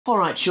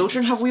Alright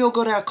children, have we all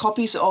got our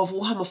copies of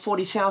Warhammer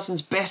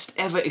 40,000's best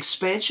ever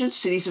expansion,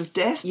 Cities of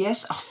Death?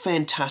 Yes? Oh,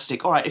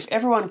 fantastic. Alright, if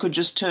everyone could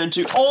just turn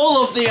to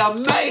all of the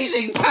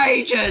amazing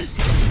pages!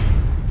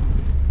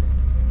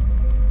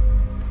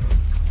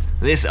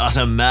 This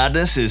utter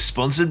madness is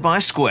sponsored by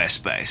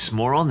Squarespace.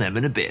 More on them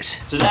in a bit.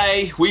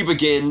 Today, we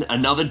begin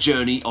another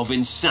journey of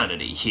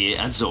insanity here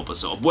at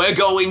Zorpazorp. We're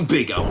going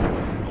bigger.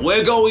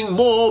 We're going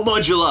more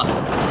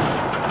modular.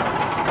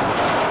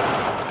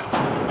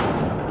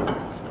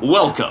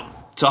 Welcome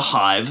to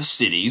Hive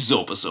City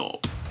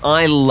Zorpazorp.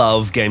 I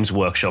love Games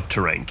Workshop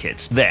terrain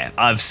kits. There,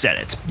 I've said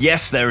it.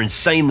 Yes, they're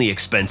insanely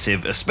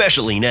expensive,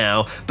 especially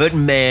now, but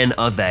man,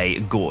 are they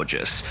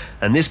gorgeous.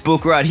 And this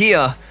book right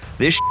here,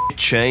 this shit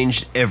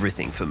changed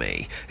everything for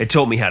me. It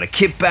taught me how to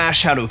kit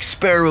bash, how to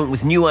experiment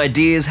with new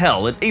ideas,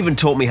 hell, it even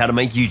taught me how to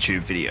make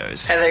YouTube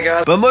videos. Hey there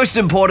guys. But most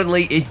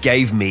importantly, it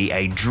gave me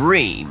a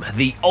dream,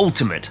 the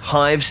ultimate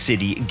Hive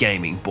City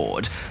gaming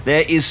board.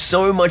 There is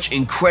so much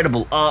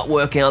incredible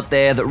artwork out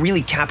there that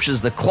really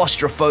captures the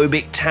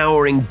claustrophobic,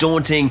 towering,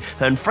 daunting,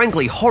 and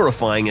frankly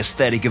horrifying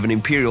aesthetic of an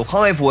Imperial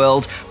Hive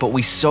world, but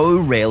we so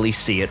rarely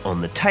see it on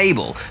the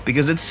table,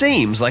 because it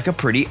seems like a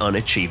pretty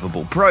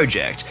unachievable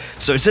project.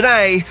 So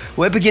today,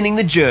 we're beginning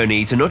the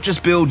journey to not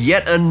just build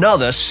yet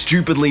another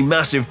stupidly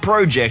massive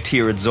project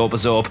here at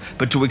Zorpazorp,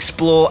 but to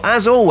explore,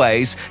 as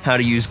always, how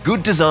to use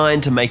good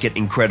design to make it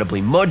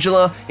incredibly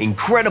modular,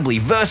 incredibly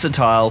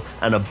versatile,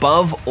 and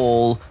above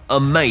all,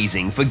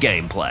 amazing for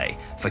gameplay.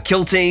 For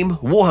Kill Team,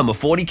 Warhammer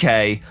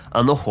 40k,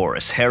 and the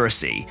Horus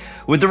Heresy.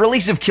 With the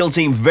release of Kill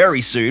Team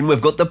very soon,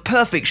 we've got the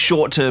perfect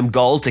short-term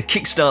goal to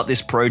kickstart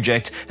this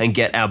project and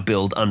get our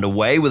build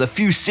underway with a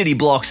few city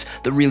blocks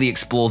that really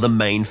explore the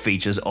main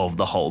features of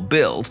the whole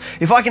build.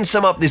 If I can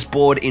sum up this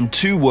board in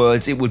 2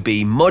 words, it would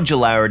be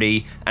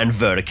modularity and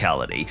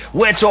verticality.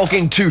 We're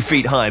talking 2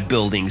 feet high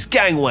buildings,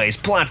 gangways,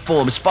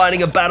 platforms,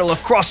 fighting a battle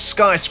across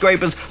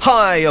skyscrapers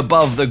high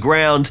above the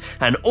ground,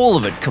 and all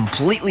of it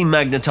completely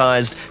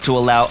magnetized to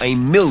allow a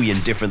million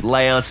different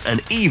layouts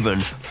and even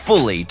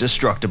fully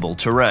destructible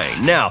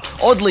terrain. Now,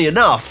 oddly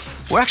enough,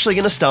 we're actually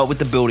going to start with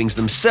the buildings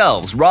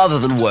themselves, rather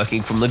than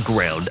working from the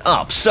ground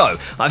up. So,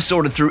 I've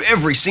sorted through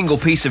every single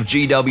piece of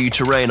GW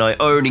terrain I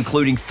own,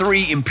 including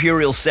 3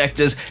 Imperial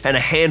sectors and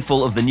a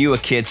handful of the newer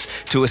kits,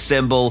 to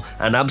assemble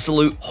an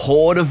absolute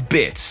horde of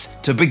bits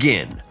to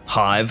begin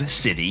Hive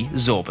City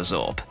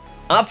Zorpazorp.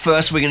 Up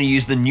first, we're going to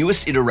use the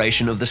newest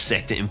iteration of the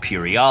Sector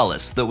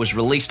Imperialis that was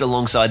released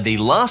alongside the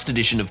last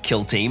edition of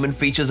Kill Team and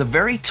features a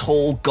very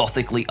tall,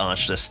 gothically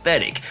arched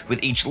aesthetic,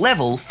 with each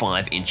level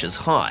 5 inches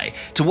high.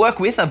 To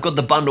work with, I've got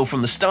the bundle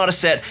from the starter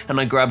set,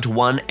 and I grabbed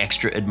 1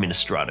 extra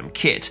Administratum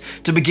kit.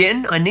 To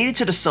begin, I needed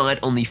to decide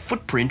on the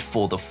footprint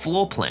for the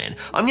floor plan.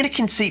 I'm going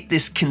to keep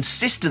this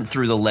consistent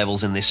through the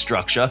levels in this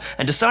structure,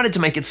 and decided to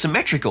make it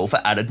symmetrical for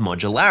added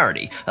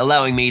modularity,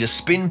 allowing me to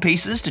spin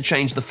pieces to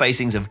change the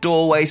facings of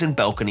doorways and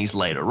balconies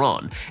later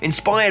on.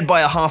 Inspired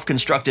by a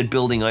half-constructed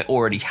building I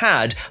already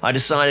had, I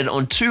decided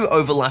on 2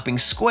 overlapping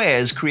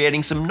squares,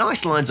 creating some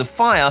nice lines of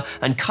fire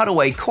and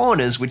cutaway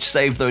corners which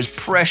saved those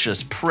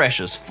precious,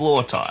 precious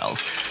floor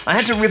tiles. I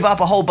had to rip up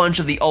a whole bunch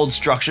of the old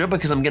structure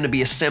because I'm going to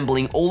be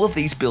assembling all of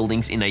these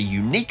buildings in a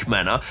unique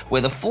manner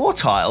where the floor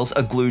tiles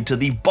are glued to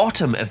the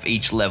bottom of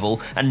each level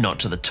and not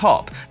to the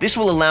top. This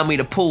will allow me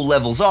to pull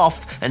levels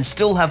off and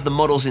still have the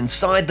models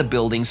inside the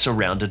building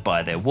surrounded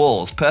by their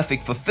walls,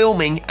 perfect for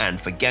filming and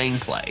for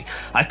gameplay.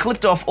 I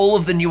clipped off all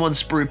of the new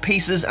unsprue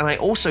pieces, and I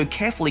also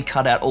carefully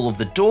cut out all of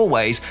the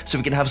doorways so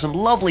we can have some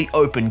lovely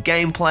open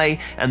gameplay,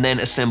 and then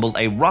assembled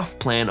a rough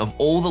plan of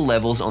all the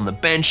levels on the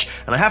bench.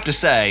 And I have to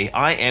say,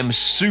 I am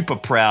super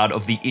proud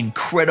of the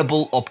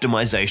incredible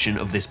optimization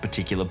of this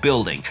particular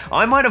building.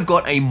 I might have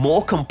got a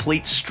more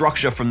complete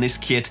structure from this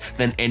kit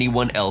than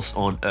anyone else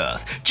on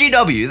Earth.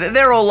 GW,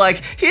 they're all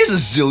like, here's a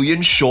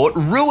zillion short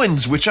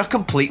ruins which are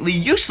completely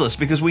useless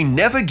because we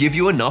never give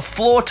you enough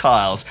floor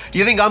tiles. Do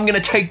you think I'm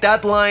gonna take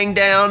that line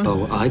down?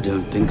 Oh, I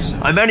don't think so.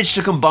 I managed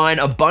to combine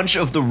a bunch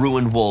of the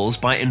ruined walls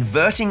by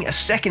inverting a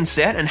second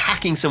set and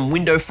hacking some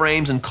window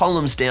frames and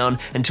columns down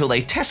until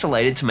they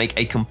tessellated to make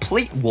a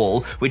complete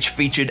wall which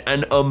featured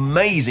an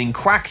amazing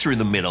crack through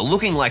the middle,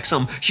 looking like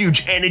some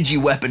huge energy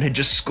weapon had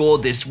just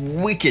scored this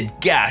wicked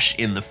gash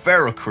in the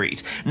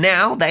ferrocrete.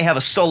 Now they have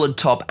a solid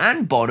top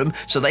and bottom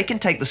so they can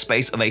take the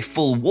space of a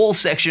full wall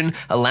section,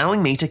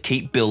 allowing me to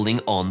keep building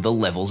on the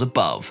levels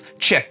above.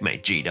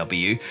 Checkmate,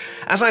 GW.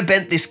 As I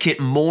bent this kit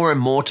more and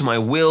more to my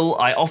will,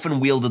 I often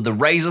wielded the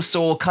razor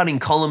saw, cutting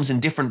columns in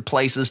different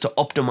places to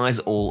optimize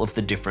all of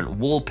the different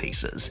wall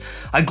pieces.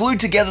 I glued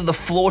together the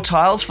floor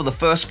tiles for the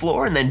first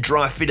floor and then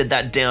dry fitted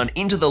that down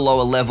into the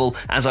lower level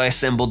as I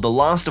assembled the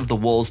last of the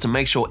walls to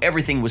make sure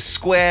everything was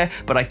square,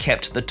 but I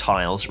kept the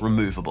tiles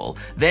removable.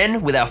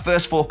 Then, with our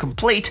first floor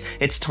complete,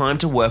 it's time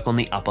to work on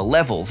the upper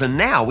levels, and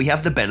now we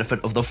have the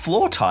benefit of the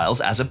floor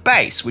tiles as a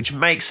base, which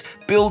makes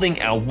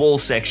building our wall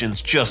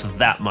sections just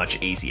that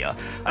much easier.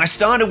 I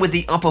started with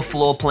the upper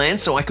floor plan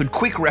so I could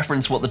quick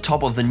reference what the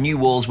top of the new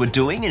walls were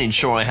doing and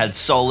ensure I had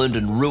solid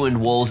and ruined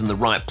walls in the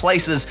right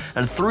places,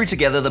 and threw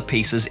together the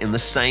pieces in the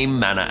same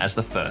manner as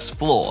the first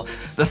floor.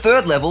 The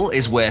third level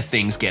is where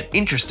things get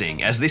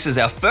interesting, as this is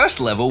our first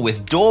level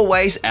with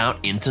doorways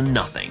out into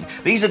nothing.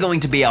 These are going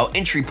to be our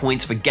entry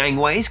points for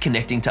gangways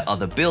connecting to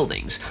other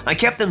buildings. I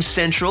kept them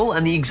central,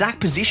 and the exact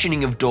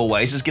positioning of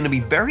doorways is going to be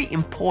very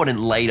important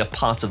later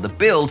parts of the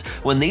build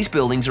when these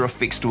buildings are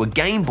affixed to a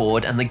game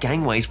board and the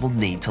gangways will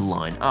need to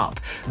line up.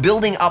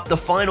 Building up the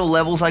final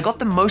levels, I got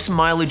the most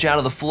mileage out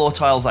of the floor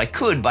tiles I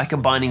could by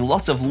combining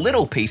lots of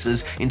little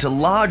pieces into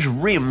large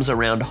rims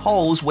around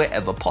holes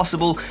wherever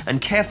possible,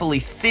 and carefully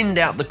thinned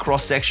out the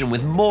cross section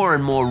with more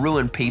and more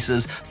ruined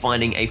pieces,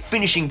 finding a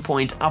finishing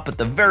point up at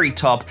the very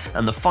top,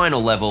 and the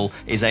final level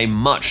is a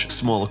much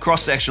smaller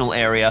cross-sectional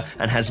area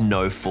and has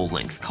no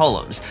full-length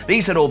columns.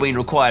 These had all been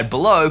required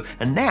below,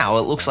 and now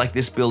it looks like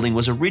this building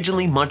was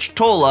originally much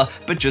taller,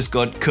 but just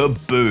got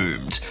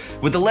kaboomed.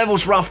 With the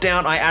levels roughed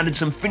out, I added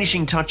some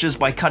finishing touches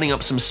by cutting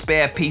up some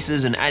spare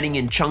pieces and adding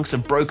in chunks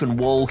of broken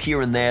wall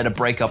here and there to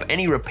break up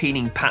any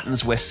repeating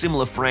patterns where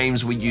similar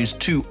frames were used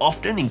too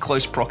often in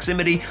close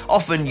proximity,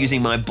 often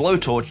using my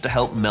blowtorch to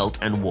help melt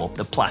and warp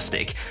the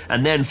plastic.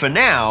 And then for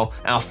now,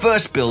 our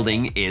first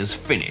building is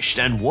finished,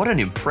 and what an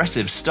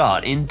impressive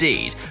start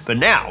indeed. But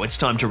now it's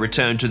time to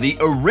return to the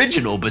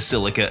original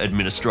Basilica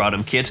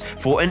Administratum kit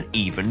for an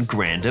even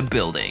grander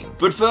building.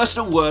 But first,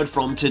 a word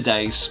from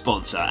today's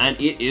sponsor, and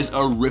it is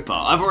a ripper.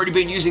 I've already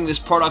been using this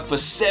product for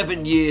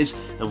 7 years,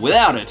 and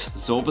without it,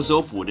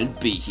 Zorpazorp wouldn't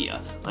be here.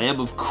 I am,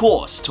 of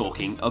course,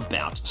 talking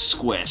about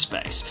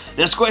Squarespace.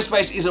 Now,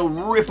 Squarespace is a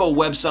ripper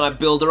website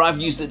builder. I've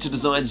used it to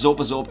design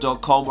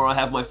Zorpazorp.com, where I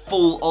have my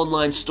full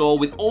online store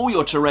with all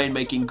your terrain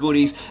making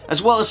goodies,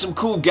 as well as some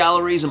cool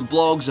galleries and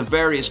blogs of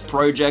various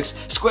projects.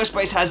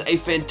 Squarespace has a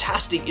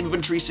fantastic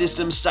inventory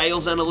system,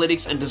 sales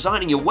analytics, and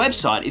designing your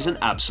website is an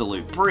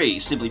absolute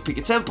breeze. Simply pick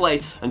a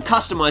template and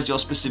customize your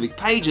specific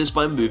pages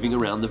by moving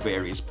around the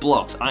various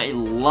blocks. I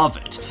love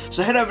it.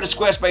 So head over to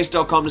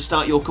squarespace.com to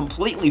start your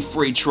completely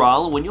free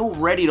trial, and when you're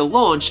ready to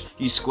launch,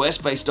 use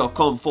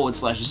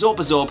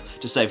squarespace.com/Zorpazorp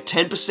to save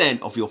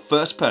 10% off your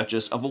first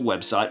purchase of a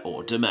website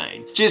or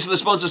domain. Cheers to the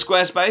sponsor,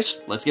 Squarespace.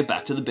 Let's get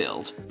back to the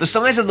build. The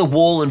size of the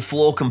wall and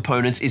floor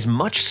components is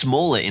much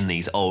smaller in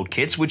these old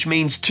kits, which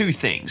means two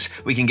things.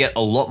 We can get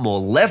a lot more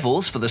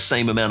levels for the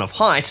same amount of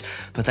height,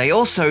 but they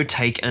also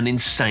take an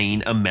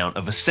insane amount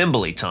of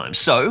assembly time,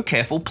 so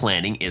careful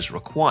planning is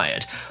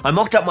required. I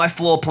mocked up my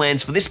floor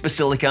plans for this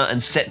Basilica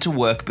and set to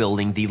work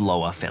building the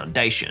lower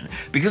foundation.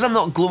 Because I'm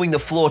not gluing the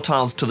floor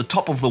tiles to the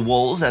top of the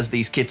walls as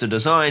these kits are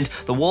designed,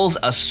 the walls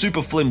are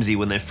super flimsy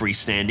when they're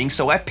freestanding,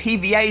 so I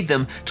PVA'd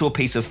them to a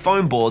piece of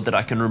foam board that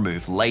I can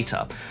remove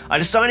later. I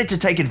decided to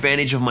take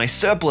advantage of my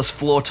surplus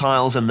floor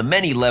tiles and the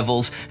many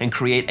levels and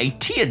create a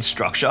tiered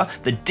structure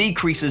that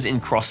decreases in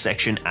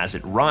cross-section as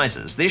it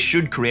rises. This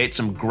should create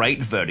some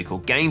great vertical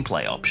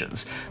gameplay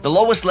options. The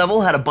lowest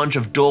level had a bunch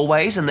of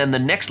doorways, and then the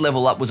next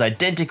level up was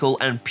identical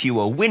and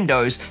pure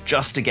windows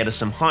just to get us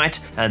some height,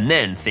 and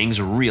then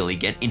things really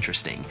get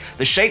interesting.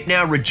 The shape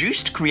now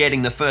reduced,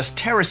 creating the first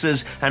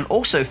terraces, and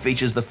also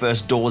features the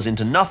first doors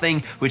into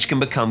nothing, which can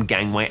become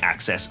gangway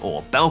access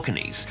or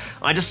balconies.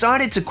 I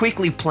decided to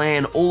quickly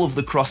plan all of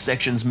the cross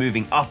sections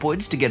moving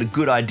upwards to get a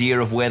good idea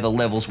of where the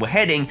levels were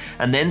heading,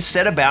 and then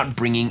set about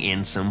bringing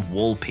in some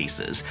wall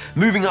pieces.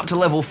 Moving up to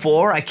level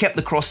 4, I kept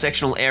the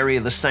cross-sectional area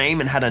the same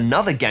and had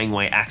another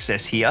gangway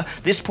access here.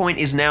 This point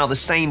is now the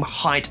same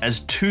height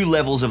as 2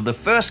 levels of the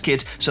first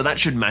kit, so that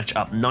should match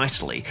up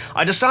nicely.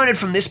 I decided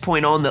from this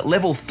point on that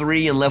level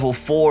 3 and level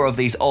 4 of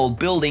these old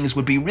buildings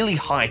would be really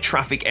high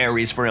traffic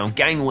areas for our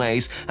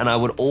gangways, and I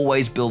would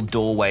always build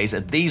doorways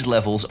at these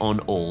levels on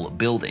all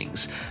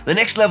buildings. The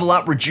next level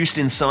up reduced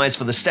in size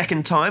for the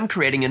second time,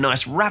 creating a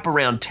nice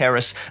wraparound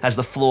terrace as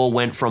the floor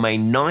went from a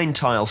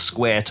 9-tile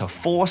square to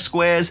 4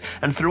 squares,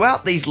 and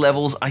throughout these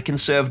levels I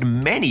conserved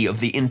many of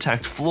the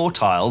intact floor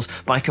tiles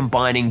by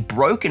combining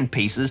broken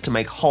pieces to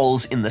make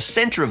holes in the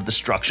center of the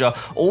structure,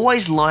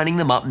 always lining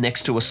them up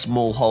next to a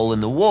small hole in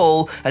the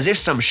wall, as if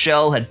some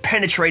shell had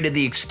penetrated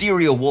the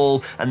exterior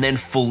wall and then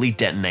fully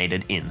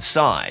detonated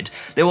inside.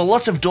 There were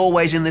lots of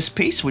doorways in this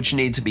piece which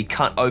need to be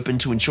cut open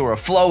to ensure a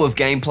flow of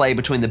gameplay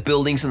between the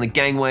buildings and the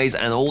gangways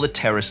and all the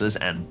terraces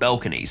and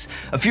balconies.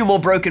 A few more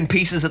broken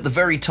pieces at the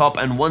very top,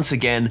 and once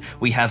again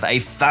we have a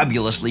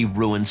fabulously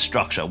ruined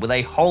structure with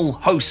a whole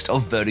host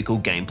of vertical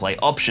gameplay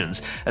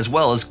options, as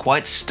well as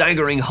quite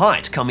staggering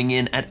height coming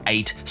in at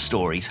 8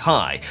 stories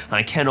high.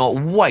 I cannot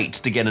wait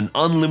to get an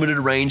unlimited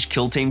range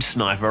kill team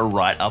sniper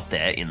right up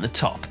there in the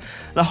top.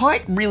 The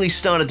height really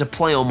started to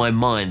play on my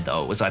mind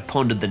though as I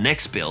pondered the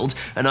next build,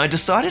 and I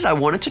decided I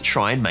wanted to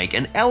try and make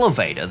an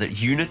elevator that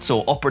units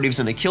or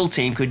operatives in a kill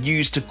team could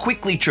use to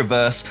quickly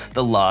traverse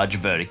the large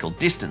vertical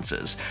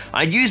distances.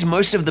 I'd used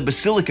most of the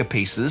Basilica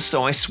pieces,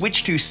 so I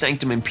switched to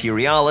Sanctum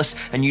Imperialis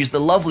and used the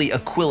lovely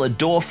Aquila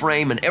door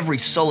frame and every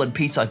solid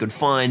piece I could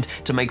find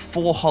to make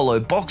 4 hollow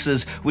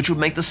boxes, which would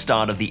make the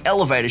start of the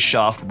elevator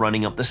shaft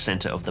running up the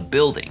center of the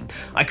building.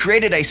 I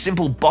created a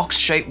simple box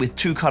shape with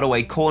 2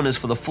 cutaway corners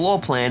for the floor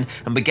plan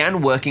and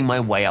began working my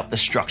way up the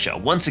structure,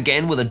 once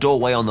again with a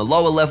doorway on the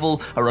lower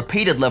level, a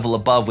repeated level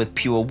above with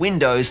pure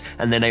windows,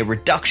 and then a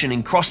reduction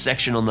in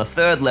cross-section on the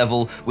third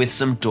level with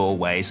some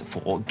doorways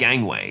for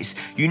gangways.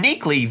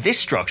 Uniquely, this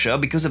structure,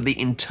 because of the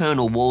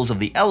internal walls of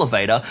the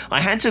elevator,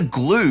 I had to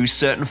glue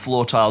certain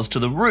floor tiles to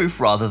the roof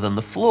rather than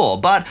the floor,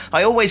 but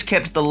I always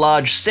kept the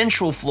large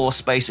central floor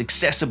space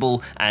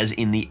accessible as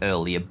in the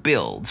earlier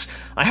builds.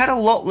 I had a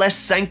lot less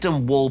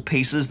Sanctum wall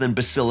pieces than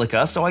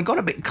Basilica, so I got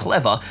a bit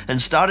clever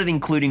and started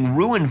including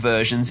ruin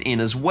versions in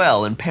as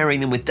well and pairing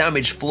them with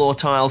damaged floor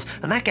tiles,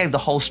 and that gave the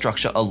whole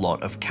structure a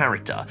lot of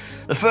character.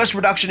 The first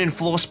reduction in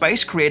floor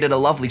space created a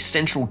lovely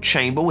central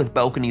chamber with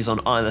balconies on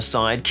either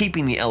side,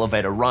 keeping the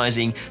elevator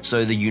rising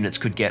so the units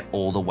could get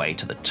all the way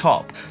to the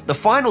top. The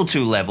final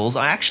two levels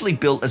I actually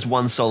built as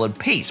one solid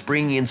piece,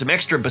 bringing in some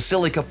extra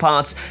Basilica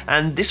parts,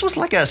 and this was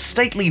like a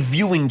stately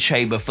viewing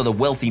chamber for the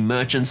wealthy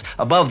merchants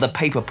above the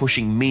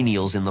paper-pushing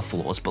menials in the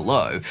floors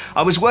below.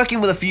 I was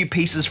working with a few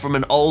pieces from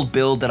an old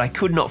build that I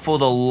could not for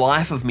the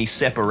life of me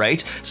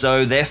separate,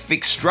 so their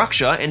fixed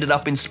structure ended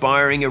up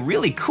inspiring a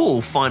really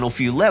cool final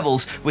few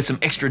levels with some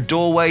extra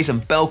doorways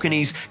and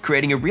balconies,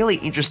 creating a really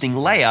interesting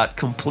layout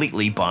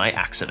completely by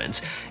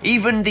accident.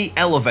 Even the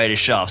elevator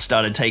shaft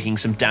started taking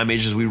some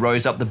damage as we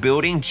rose up the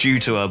building due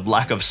to a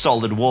lack of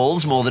solid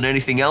walls more than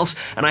anything else,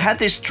 and I had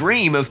this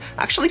dream of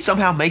actually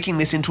somehow making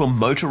this into a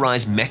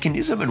motorized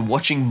mechanism and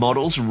watching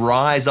models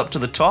rise up to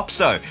the top.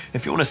 So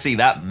if you want to see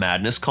that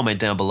madness, comment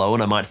down below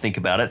and I might think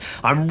about it.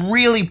 I'm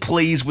really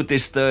pleased with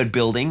this third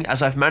building,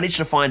 as I've managed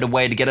to find a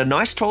way to get a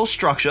nice tall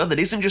structure that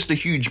isn't just a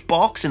huge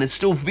box, and it's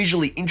still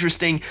visually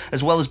interesting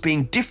as well as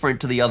being different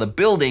to the other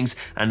buildings,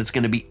 and it's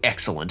going to be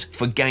excellent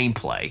for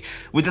gameplay.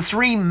 With the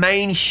three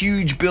main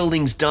huge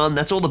buildings done,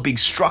 that's all the big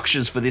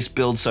structures for this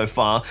build so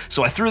far,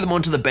 so I threw them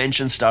onto the bench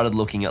and started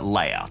looking at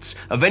layouts.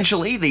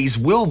 Eventually, these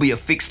will be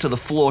affixed to the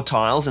floor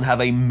tiles and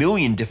have a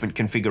million different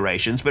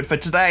configurations, but for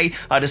today,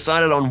 I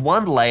decided on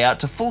one layout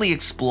to fully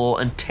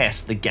explore and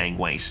test the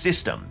gangway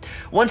system.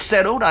 Once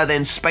settled, I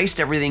then spaced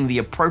everything the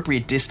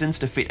appropriate distance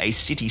to fit a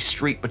city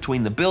street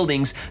between the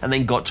buildings, and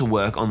then got to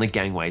work on the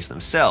gangways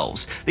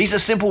themselves. These are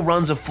simple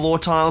runs of floor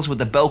tiles with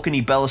the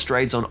balcony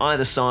balustrades on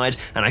either side,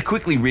 and I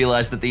quickly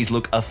realized that these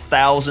look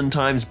 1,000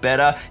 times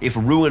better if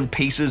ruined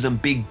pieces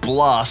and big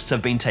blasts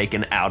have been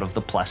taken out of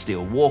the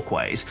plasteel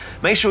walkways.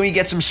 Make sure you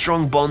get some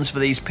strong bonds for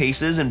these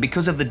pieces, and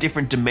because of the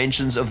different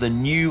dimensions of the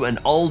new and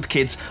old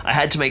kits, I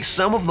had to make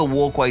some of the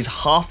walkways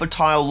half a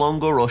tile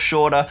longer or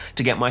shorter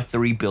to get my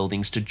three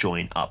buildings to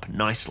join up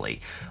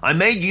nicely. I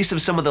made use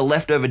of some of the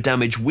leftover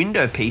damaged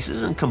window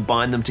pieces and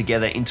combined them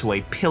together into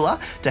a pillar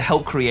to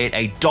help create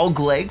a dog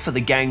leg for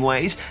the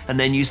gangways, and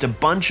then used a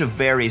bunch of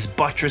various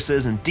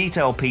buttresses and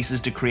detail pieces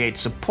to create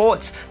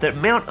supports that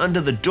mount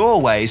under the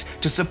doorways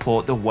to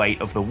support the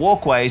weight of the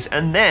walkways,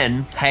 and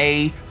then,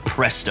 hey,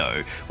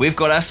 presto, we've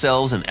got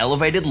ourselves an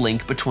elevated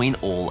link between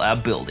all our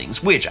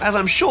buildings, which, as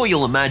I'm sure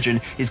you'll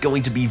imagine, is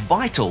going to be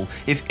vital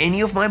if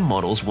any of my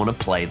models want to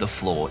play the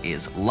floor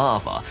is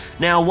lava.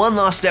 Now, one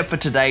last step for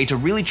today to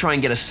really try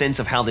and get a sense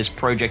of how this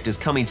project is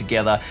coming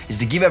together is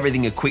to give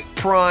everything a quick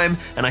prime,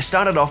 and I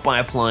started off by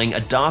applying a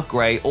dark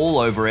grey all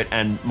over it,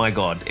 and my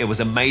god, it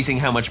was amazing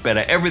how much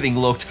better everything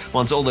looked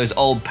once all those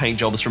old paint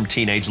jobs from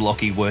Teenage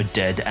Lockie were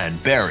dead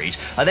and buried.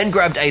 I then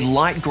grabbed a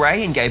light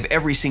grey and gave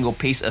every single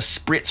piece a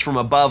spritz from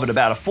above at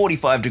about a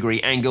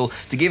 45-degree angle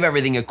to give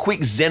everything a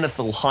quick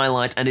zenithal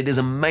highlight, and it is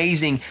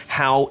amazing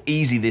how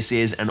easy this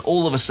is, and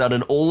all of a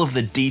sudden all of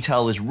the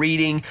detail is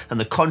reading and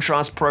the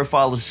contrast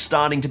profile is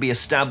starting to be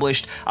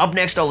established. Up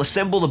next, I'll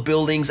assemble the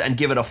buildings and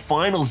give it a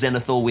final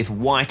zenithal with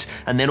white,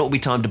 and then it'll be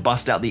time to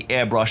bust out the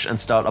airbrush and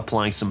start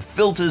applying some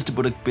filters to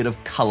put a bit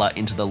of color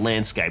into the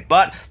landscape,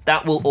 but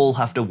that will all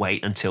have to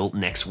wait until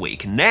next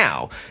week.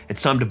 Now,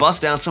 it's time to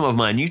bust out some of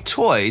my new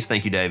toys,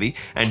 thank you Davey,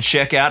 and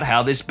check out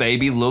how this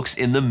baby looks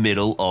in the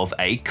middle of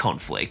a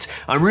conflict.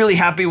 I'm really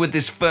happy with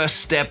this first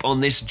step on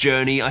this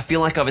journey. I feel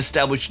like I've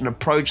established an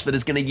approach that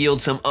is going to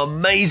yield some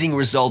amazing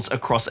results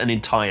across an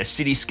entire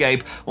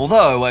cityscape,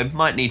 although I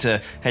might need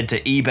to head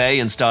to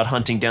eBay and start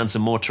hunting down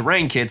some more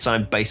terrain kits.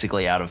 I'm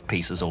basically out of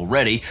pieces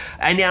already.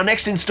 And our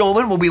next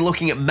installment, we'll be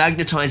looking at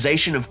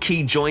magnetization of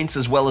key joints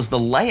as well as the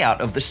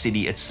layout of the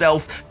city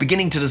itself,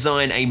 beginning to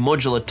design a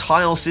modular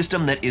tile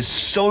system that is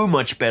so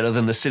much better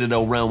than the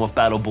Citadel realm of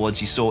battle boards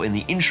you saw in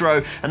the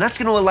intro, and that's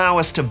going to allow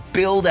us to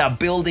build our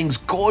buildings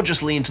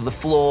gorgeously into the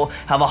floor,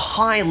 have a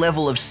high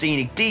level of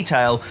scenic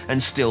detail,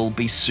 and still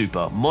be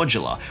super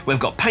modular. We've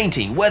got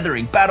painting,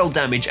 weathering, battle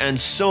damage, and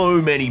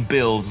so many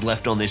builds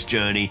left on this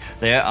journey.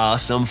 There are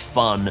some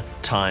fun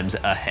times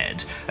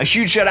ahead. A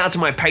huge shout out to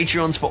my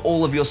Patreons for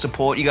all of your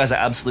support. You guys are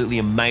absolutely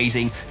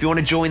amazing. If you want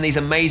to join these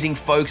amazing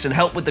folks and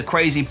help with the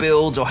crazy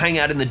builds or hang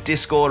out in the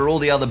Discord or all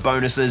the other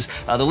bonuses,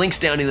 the link's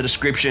down in the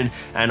description,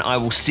 and I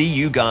will see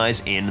you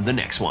guys in the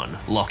next one.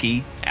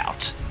 Lockie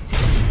out.